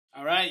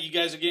right, you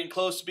guys are getting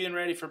close to being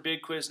ready for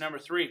big quiz number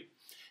 3.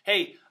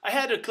 Hey, I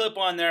had a clip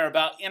on there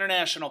about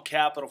international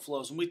capital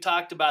flows, and we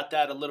talked about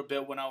that a little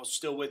bit when I was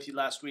still with you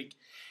last week.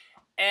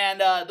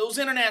 And those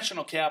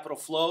international capital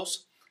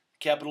flows,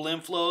 capital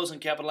inflows and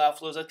capital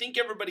outflows, I think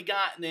everybody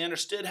got and they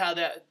understood how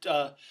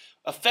that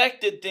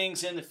affected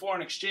things in the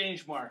foreign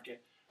exchange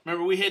market.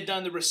 Remember, we had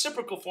done the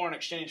reciprocal foreign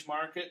exchange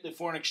market, the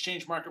foreign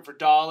exchange market for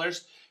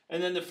dollars,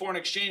 and then the foreign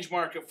exchange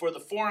market for the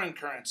foreign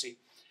currency.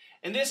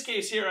 In this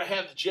case here, I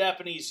have the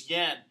Japanese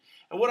yen.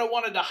 And what I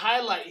wanted to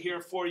highlight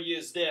here for you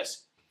is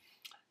this.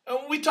 And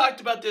we talked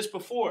about this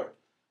before.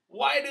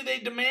 Why do they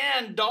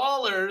demand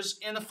dollars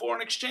in the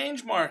foreign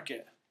exchange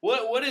market?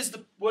 What is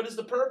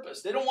the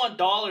purpose? They don't want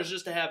dollars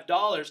just to have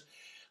dollars.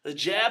 The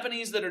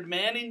Japanese that are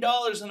demanding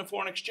dollars in the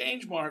foreign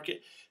exchange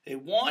market, they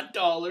want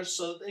dollars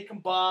so that they can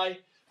buy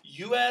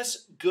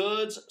U.S.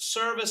 goods,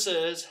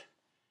 services,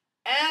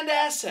 and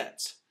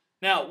assets.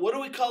 Now, what do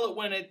we call it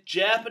when a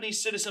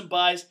Japanese citizen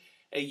buys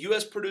a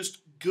U.S. produced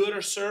good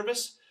or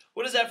service?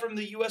 What is that from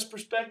the U.S.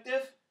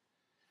 perspective?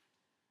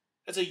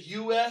 That's a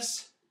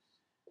U.S.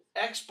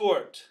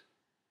 export.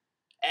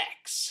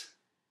 X.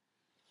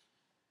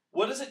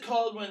 What is it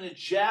called when a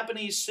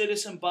Japanese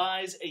citizen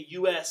buys a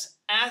U.S.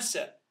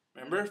 asset?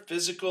 Remember,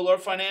 physical or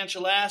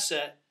financial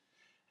asset.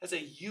 That's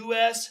a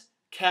U.S.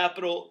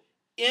 capital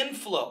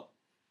inflow.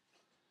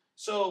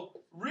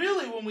 So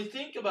really, when we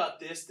think about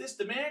this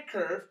demand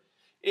curve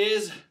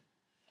is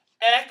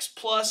X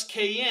plus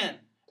KN,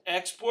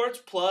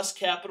 exports plus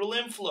capital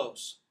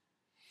inflows.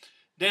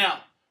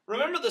 Now,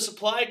 remember the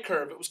supply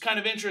curve. It was kind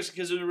of interesting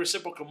because of the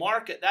reciprocal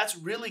market. That's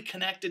really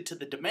connected to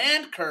the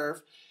demand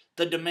curve,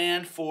 the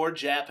demand for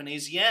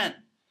Japanese yen.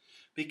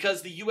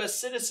 Because the U.S.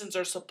 citizens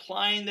are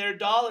supplying their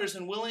dollars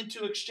and willing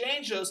to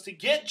exchange those to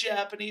get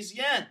Japanese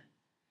yen.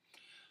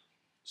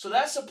 So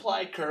that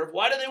supply curve,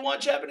 why do they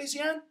want Japanese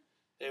yen?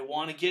 They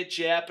want to get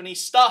Japanese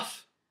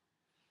stuff.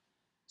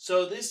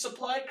 So this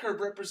supply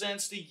curve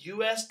represents the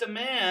U.S.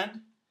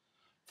 demand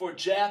for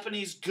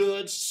Japanese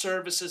goods,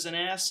 services, and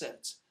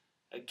assets.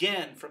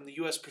 Again, from the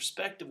U.S.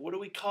 perspective, what do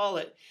we call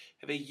it?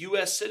 If a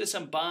U.S.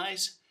 citizen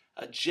buys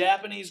a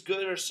Japanese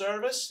good or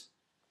service,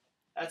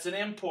 that's an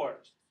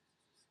import.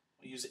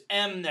 We use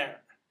M there.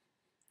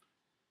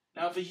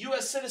 Now, if a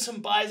U.S. citizen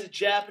buys a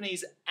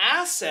Japanese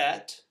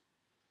asset,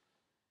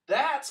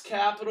 that's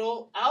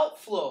capital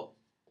outflow.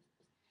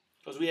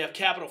 Because we have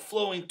capital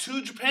flowing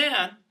to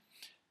Japan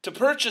to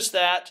purchase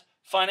that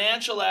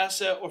financial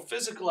asset or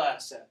physical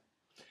asset.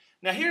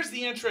 Now, here's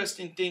the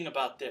interesting thing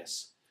about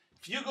this.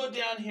 If you go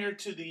down here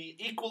to the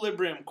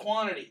equilibrium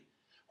quantity,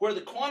 where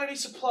the quantity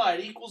supplied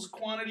equals the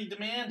quantity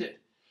demanded,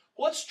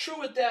 what's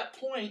true at that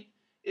point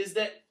is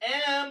that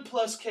M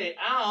plus K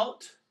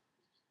out,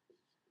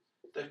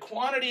 the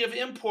quantity of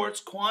imports,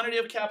 quantity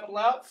of capital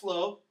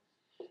outflow,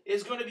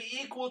 is going to be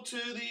equal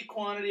to the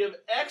quantity of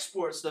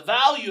exports, the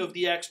value of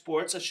the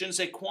exports, I shouldn't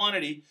say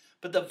quantity,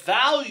 but the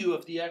value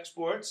of the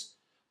exports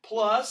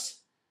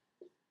plus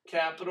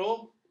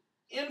capital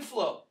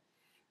inflow.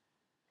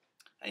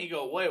 And you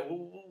go, wait,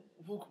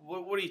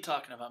 what are you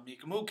talking about,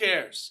 Mecham? Who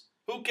cares?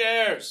 Who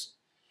cares?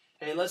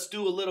 Hey, let's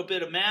do a little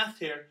bit of math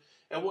here,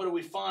 and what do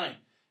we find?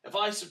 If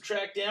I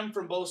subtract M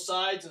from both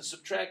sides and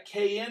subtract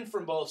K in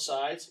from both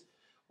sides,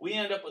 we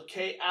end up with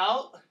K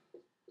out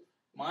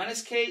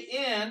minus K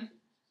in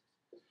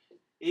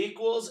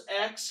equals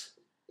X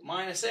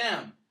minus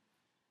M.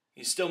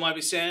 You still might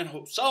be saying,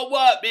 so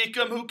what,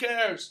 Mecham? Who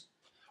cares?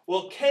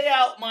 Well, K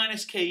out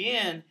minus K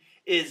in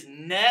is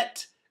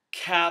net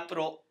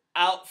capital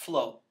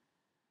outflow.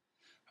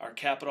 Our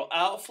capital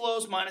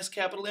outflows minus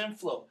capital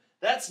inflow.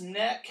 That's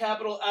net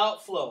capital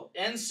outflow,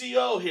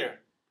 NCO here.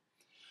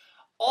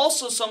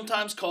 Also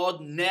sometimes called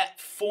net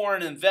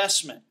foreign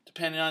investment,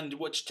 depending on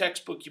which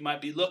textbook you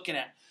might be looking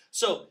at.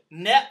 So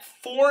net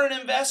foreign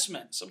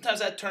investment, sometimes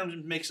that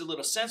term makes a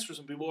little sense for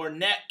some people, or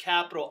net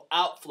capital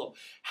outflow.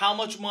 How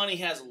much money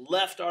has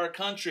left our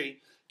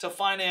country to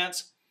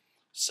finance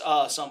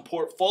some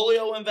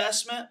portfolio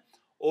investment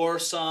or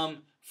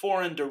some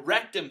foreign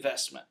direct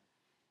investment.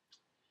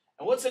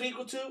 And what's it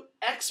equal to?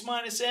 X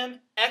minus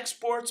M,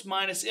 exports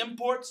minus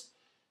imports.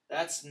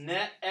 That's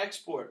net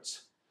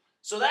exports.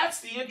 So that's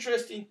the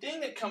interesting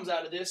thing that comes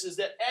out of this, is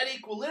that at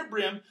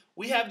equilibrium,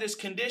 we have this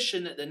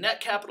condition that the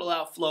net capital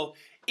outflow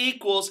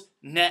equals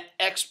net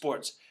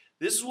exports.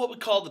 This is what we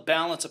call the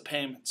balance of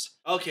payments.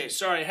 Okay,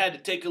 sorry, I had to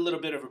take a little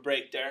bit of a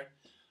break there.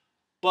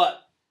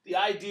 But the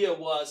idea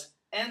was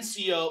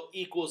NCO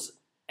equals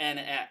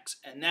NX,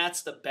 and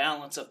that's the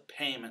balance of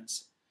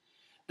payments.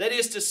 That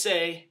is to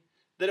say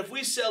that if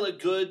we sell a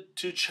good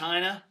to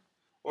China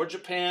or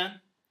Japan,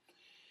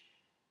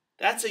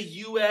 that's a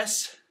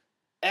U.S.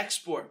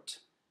 export.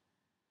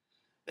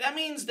 That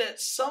means that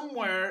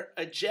somewhere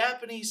a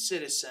Japanese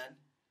citizen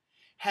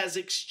has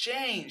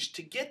exchanged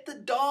to get the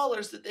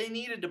dollars that they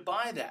needed to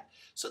buy that.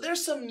 So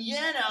there's some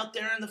yen out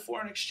there in the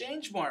foreign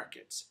exchange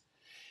markets.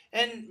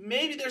 And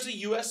maybe there's a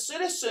U.S.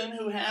 citizen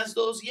who has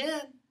those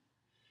yen.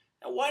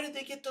 Now, why did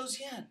they get those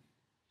yen?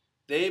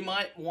 They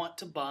might want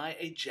to buy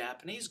a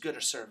Japanese good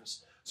or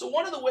service. So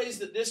one of the ways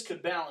that this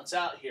could balance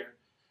out here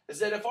is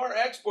that if our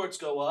exports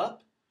go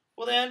up,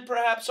 well then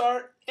perhaps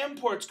our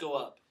imports go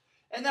up.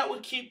 And that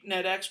would keep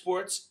net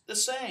exports the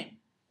same.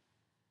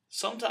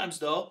 Sometimes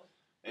though,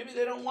 maybe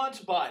they don't want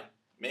to buy.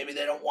 Maybe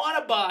they don't want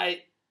to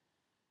buy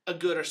a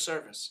good or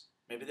service.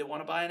 Maybe they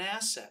want to buy an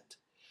asset.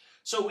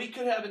 So we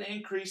could have an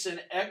increase in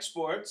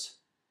exports,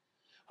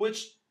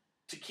 which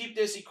to keep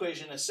this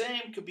equation the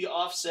same could be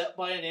offset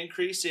by an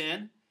increase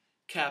in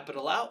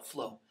capital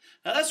outflow.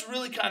 Now that's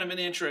really kind of an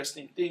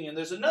interesting thing, and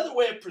there's another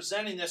way of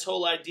presenting this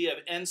whole idea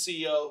of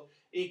NCO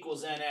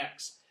equals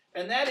NX,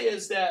 and that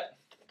is that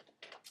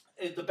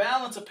the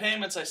balance of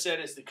payments, I said,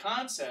 is the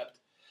concept,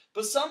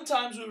 but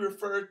sometimes we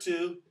refer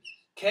to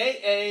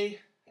KA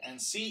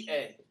and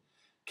CA.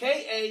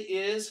 KA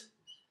is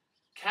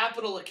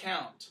capital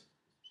account,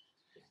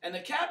 and the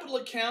capital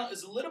account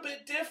is a little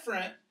bit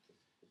different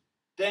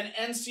than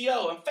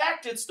NCO. In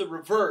fact, it's the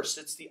reverse.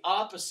 It's the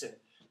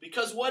opposite.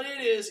 Because what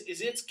it is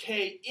it's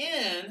K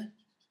in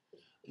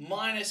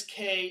minus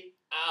K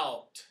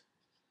out.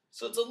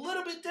 So it's a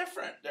little bit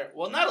different there.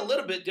 Well, not a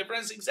little bit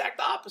different. It's the exact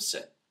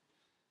opposite.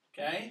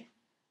 Okay?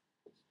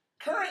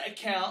 Current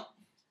account,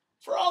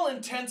 for all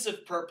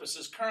intensive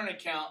purposes, current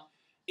account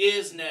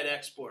is net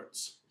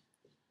exports.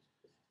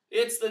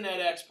 It's the net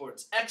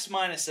exports, X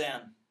minus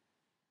M.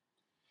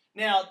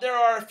 Now, there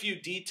are a few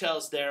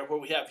details there where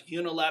we have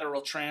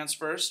unilateral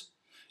transfers.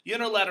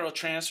 Unilateral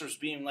transfers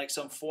being like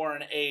some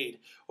foreign aid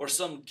or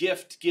some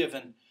gift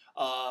given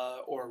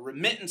or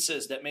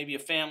remittances that maybe a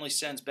family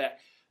sends back.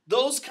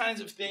 Those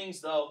kinds of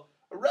things, though,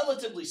 are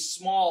relatively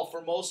small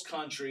for most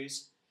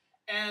countries.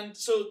 And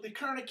so the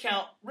current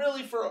account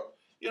really for,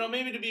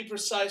 maybe to be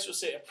precise, we'll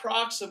say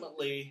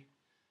approximately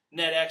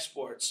net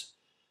exports,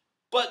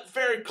 but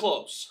very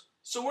close.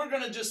 So we're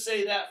going to just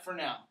say that for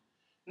now.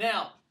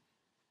 Now,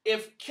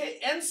 if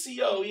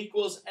NCO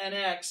equals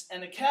NX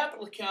and the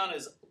capital account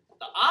is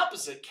the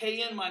opposite,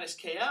 K in minus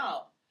K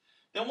out,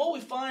 then what we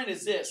find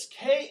is this,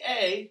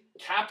 KA,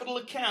 capital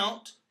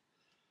account,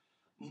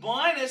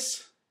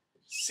 minus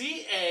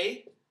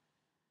CA,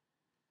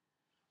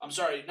 I'm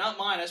sorry, not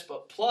minus,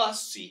 but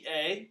plus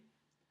CA,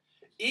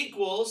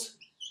 equals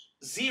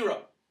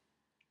 0.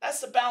 That's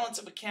the balance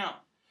of account,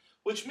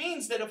 which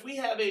means that if we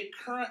have a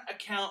current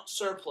account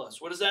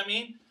surplus, what does that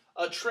mean?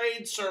 A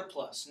trade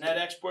surplus. Net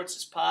exports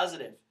is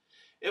positive.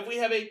 If we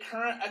have a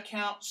current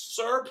account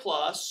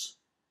surplus,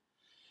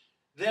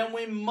 then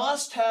we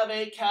must have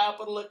a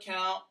capital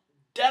account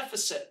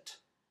deficit.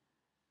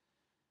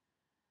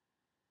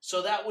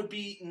 So that would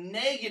be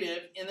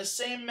negative in the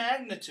same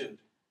magnitude.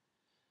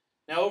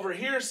 Now over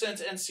here,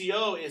 since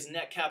NCO is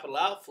net capital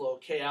outflow,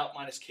 K out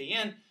minus K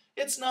in,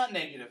 it's not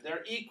negative.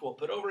 They're equal.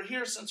 But over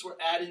here, since we're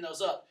adding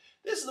those up,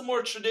 this is the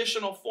more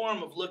traditional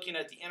form of looking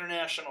at the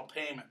international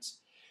payments.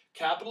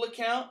 Capital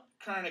account,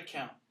 current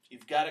account. If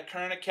you've got a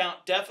current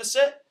account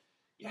deficit,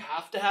 you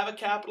have to have a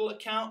capital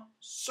account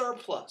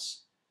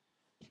surplus.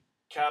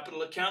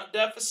 Capital account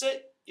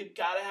deficit, you've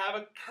got to have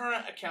a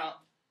current account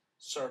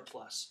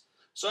surplus.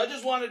 So I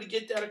just wanted to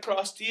get that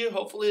across to you.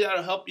 Hopefully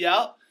that'll help you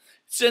out.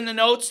 It's in the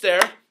notes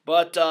there,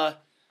 but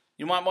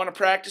you might want to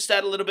practice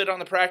that a little bit on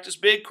the Practice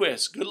Big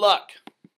quiz. Good luck.